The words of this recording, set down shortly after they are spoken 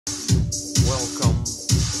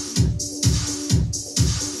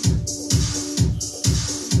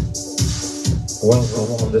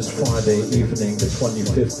Welcome on this Friday evening, the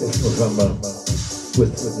 25th of November,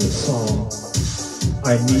 with the song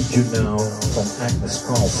I Need You Now from Agnes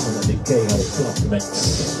and the Cahill Club Mix.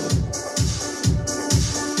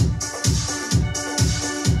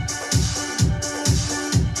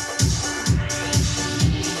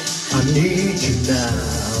 I need you now.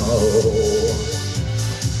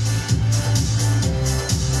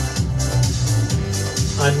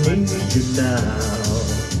 I need you now.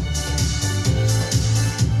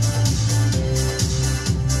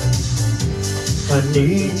 I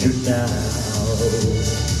need you now.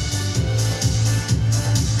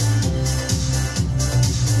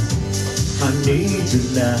 I need you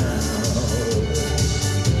now.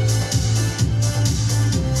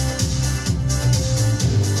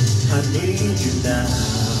 I need you now.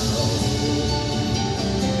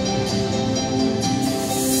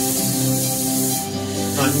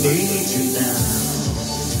 I need you now.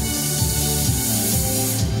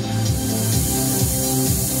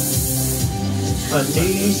 I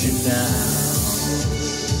need you now.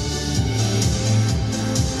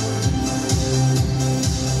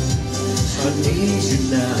 I need you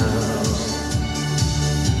now.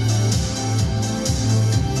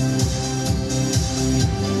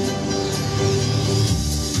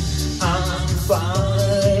 I'm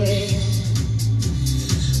fine.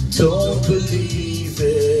 Don't believe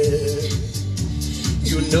it.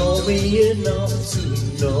 You know me enough to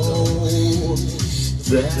know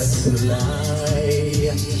that's a lie.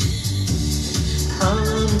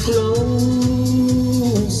 I'm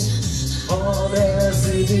close, all as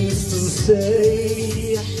it is to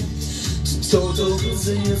say. Total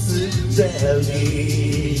sincerity,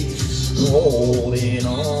 holding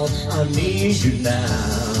on. I need you now.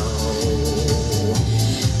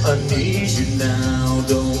 I need you now.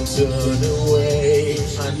 Don't turn away.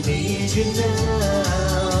 I need you now.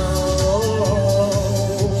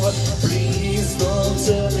 Please don't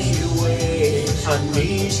turn me away. I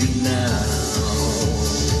need you now.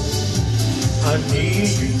 I need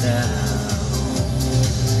you now.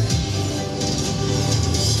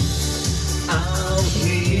 I'm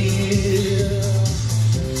here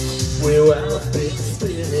where I've been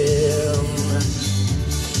spinning.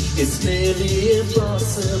 It's nearly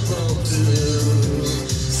impossible to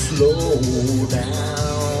slow down.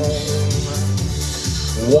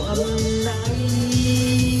 One night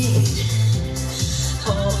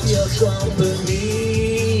of your company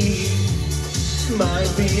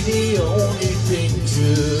might be the only thing to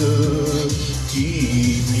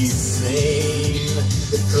keep me sane.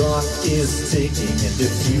 The clock is ticking and the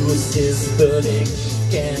fuse is burning.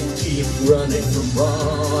 Can't keep running from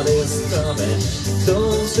what is coming.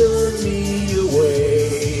 Don't turn me away.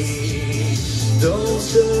 Don't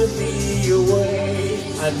turn me away.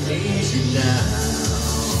 I need you now.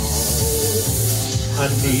 I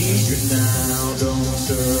need you now. Don't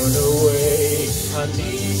turn away. I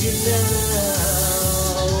need you now.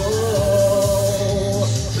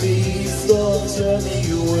 Please don't turn me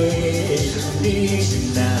away. I need you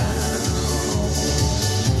now.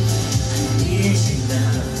 I need you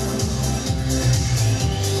now.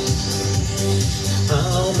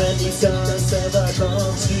 How many times have I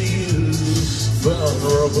come to you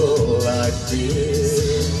vulnerable like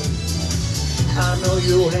this? I know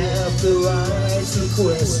you have the right to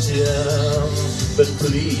question, but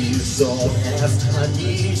please don't ask. I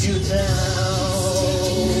need you now.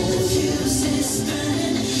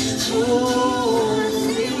 Oh, I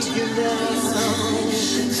need you now.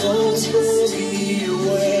 Don't turn me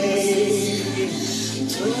away.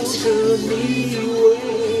 Don't turn me away.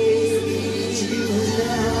 You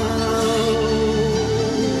now.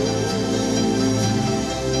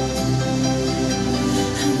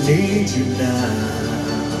 I need you now.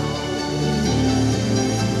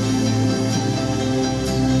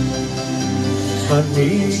 I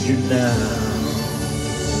need you now.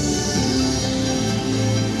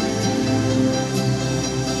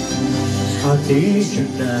 I need you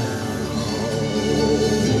now.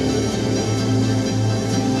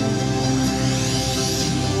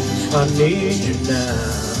 I need you now.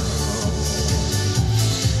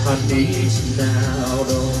 I need you now.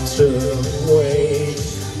 Don't turn away.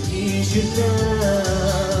 I need you now.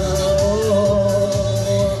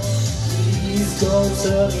 Please don't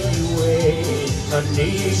turn me away. I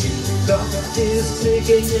need you. The clock is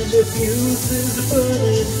ticking and the fuse is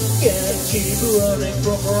burning. Can't keep running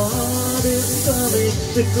from what is coming.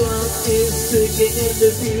 The clock is ticking and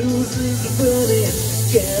the fuse is burning.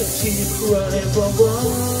 Can't keep running from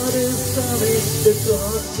what is coming. The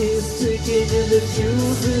clock is ticking and the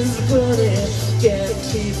fuse is burning. Can't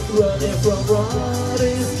keep running from what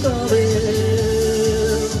is coming.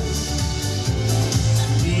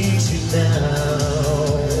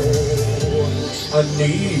 I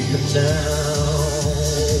need you now.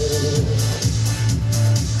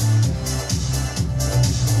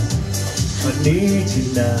 I need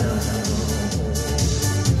you now.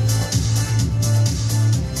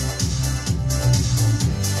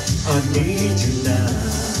 I need you now.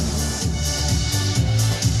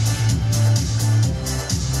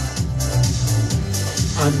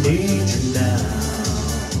 I need you now.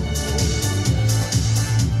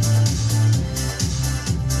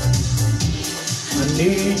 I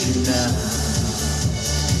need you now.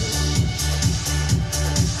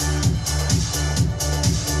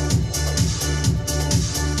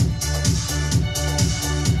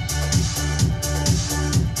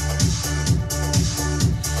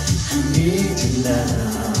 I need you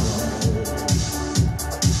now.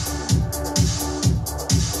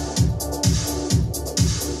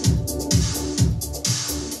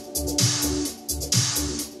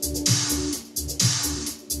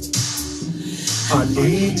 I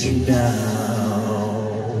need you now.